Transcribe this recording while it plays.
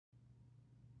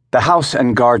The house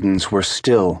and gardens were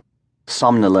still,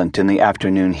 somnolent in the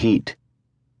afternoon heat.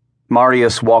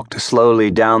 Marius walked slowly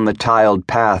down the tiled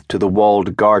path to the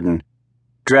walled garden,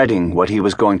 dreading what he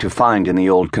was going to find in the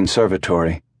old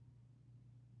conservatory.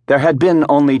 There had been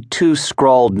only 2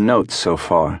 scrawled notes so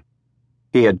far.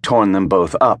 He had torn them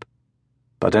both up,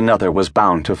 but another was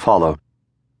bound to follow.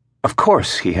 Of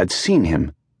course he had seen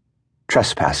him,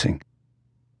 trespassing.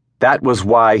 That was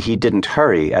why he didn't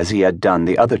hurry as he had done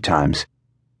the other times.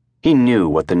 He knew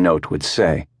what the note would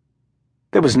say.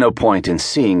 There was no point in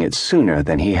seeing it sooner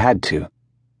than he had to.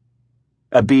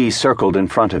 A bee circled in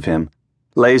front of him,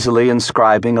 lazily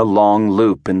inscribing a long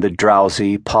loop in the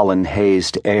drowsy,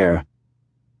 pollen-hazed air.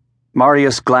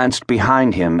 Marius glanced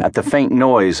behind him at the faint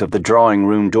noise of the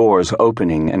drawing-room doors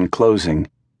opening and closing.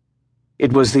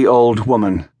 It was the old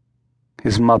woman,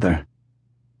 his mother,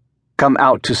 come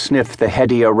out to sniff the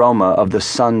heady aroma of the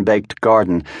sun-baked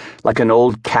garden like an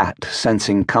old cat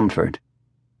sensing comfort.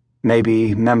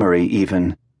 Maybe memory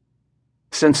even.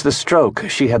 Since the stroke,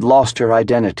 she had lost her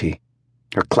identity,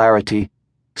 her clarity,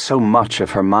 so much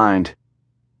of her mind.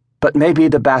 But maybe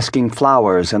the basking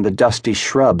flowers and the dusty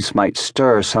shrubs might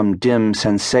stir some dim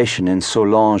sensation in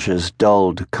Solange's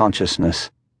dulled consciousness.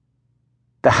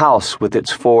 The house with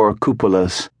its 4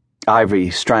 cupolas,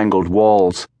 ivory-strangled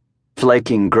walls,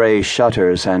 flaking gray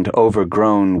shutters and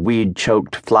overgrown,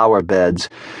 weed-choked flower beds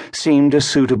seemed a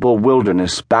suitable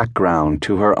wilderness background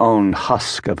to her own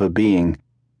husk of a being.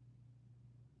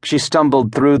 She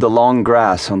stumbled through the long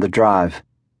grass on the drive,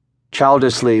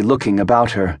 childishly looking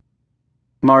about her.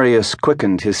 Marius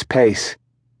quickened his pace.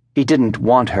 He didn't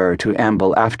want her to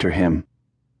amble after him.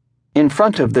 In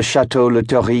front of the Château Le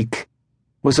Taurique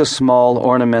was a small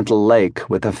ornamental lake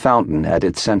with a fountain at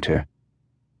its center.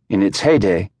 In its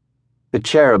heyday, the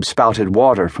cherub spouted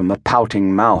water from a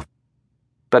pouting mouth,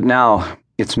 but now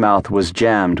its mouth was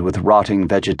jammed with rotting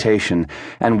vegetation,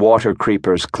 and water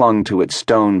creepers clung to its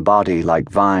stone body like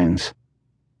vines.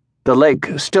 The lake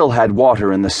still had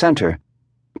water in the center,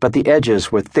 but the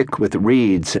edges were thick with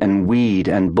reeds and weed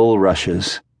and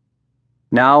bulrushes.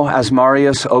 Now, as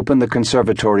Marius opened the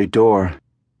conservatory door,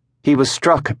 he was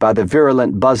struck by the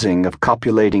virulent buzzing of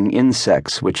copulating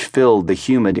insects which filled the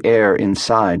humid air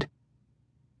inside.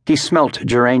 He smelt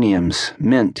geraniums,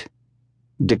 mint,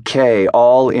 decay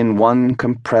all in one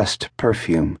compressed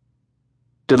perfume.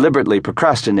 Deliberately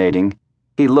procrastinating,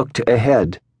 he looked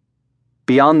ahead.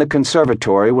 Beyond the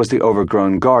conservatory was the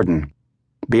overgrown garden.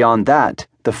 Beyond that,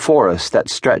 the forest that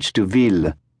stretched to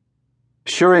Ville.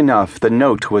 Sure enough, the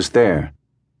note was there,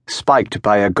 spiked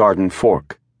by a garden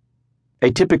fork.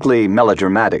 A typically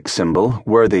melodramatic symbol,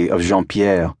 worthy of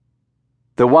Jean-Pierre.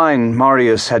 The wine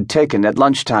Marius had taken at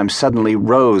lunchtime suddenly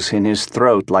rose in his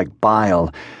throat like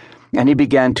bile, and he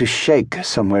began to shake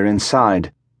somewhere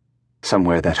inside,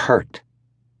 somewhere that hurt.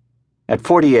 At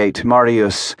 48,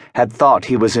 Marius had thought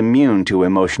he was immune to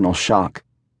emotional shock.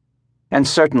 And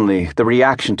certainly the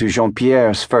reaction to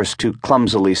Jean-Pierre's first 2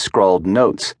 clumsily scrawled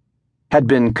notes had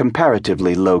been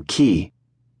comparatively low-key.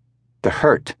 The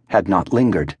hurt had not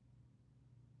lingered.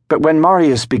 But when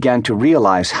Marius began to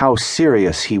realize how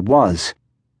serious he was,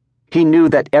 he knew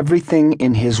that everything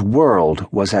in his world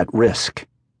was at risk.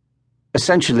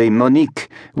 Essentially, Monique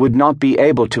would not be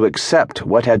able to accept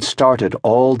what had started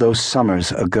all those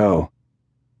summers ago.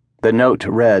 The note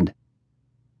read,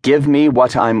 "Give me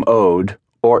what I'm owed,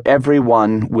 or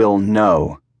everyone will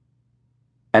know."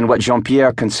 And what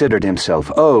Jean-Pierre considered himself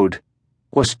owed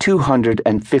was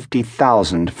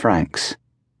 250,000 francs.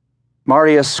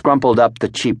 Marius scrumpled up the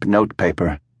cheap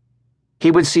notepaper. He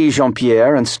would see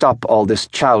Jean-Pierre and stop all this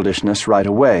childishness right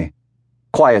away.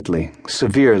 Quietly,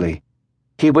 severely.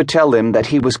 He would tell him that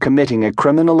he was committing a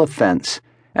criminal offense,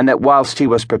 and that whilst he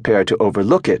was prepared to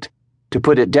overlook it, to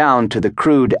put it down to the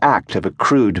crude act of a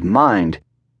crude mind,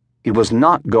 he was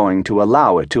not going to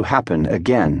allow it to happen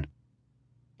again.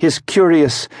 His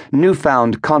curious,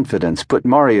 newfound confidence put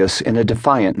Marius in a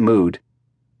defiant mood.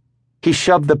 He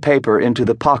shoved the paper into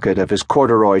the pocket of his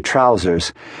corduroy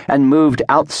trousers and moved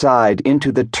outside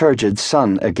into the turgid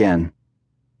sun again.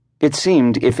 It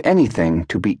seemed, if anything,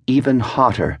 to be even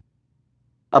hotter.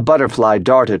 A butterfly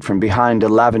darted from behind a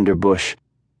lavender bush,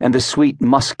 and the sweet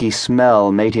musky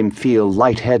smell made him feel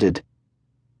light-headed.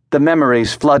 The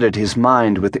memories flooded his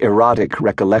mind with erotic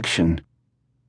recollection.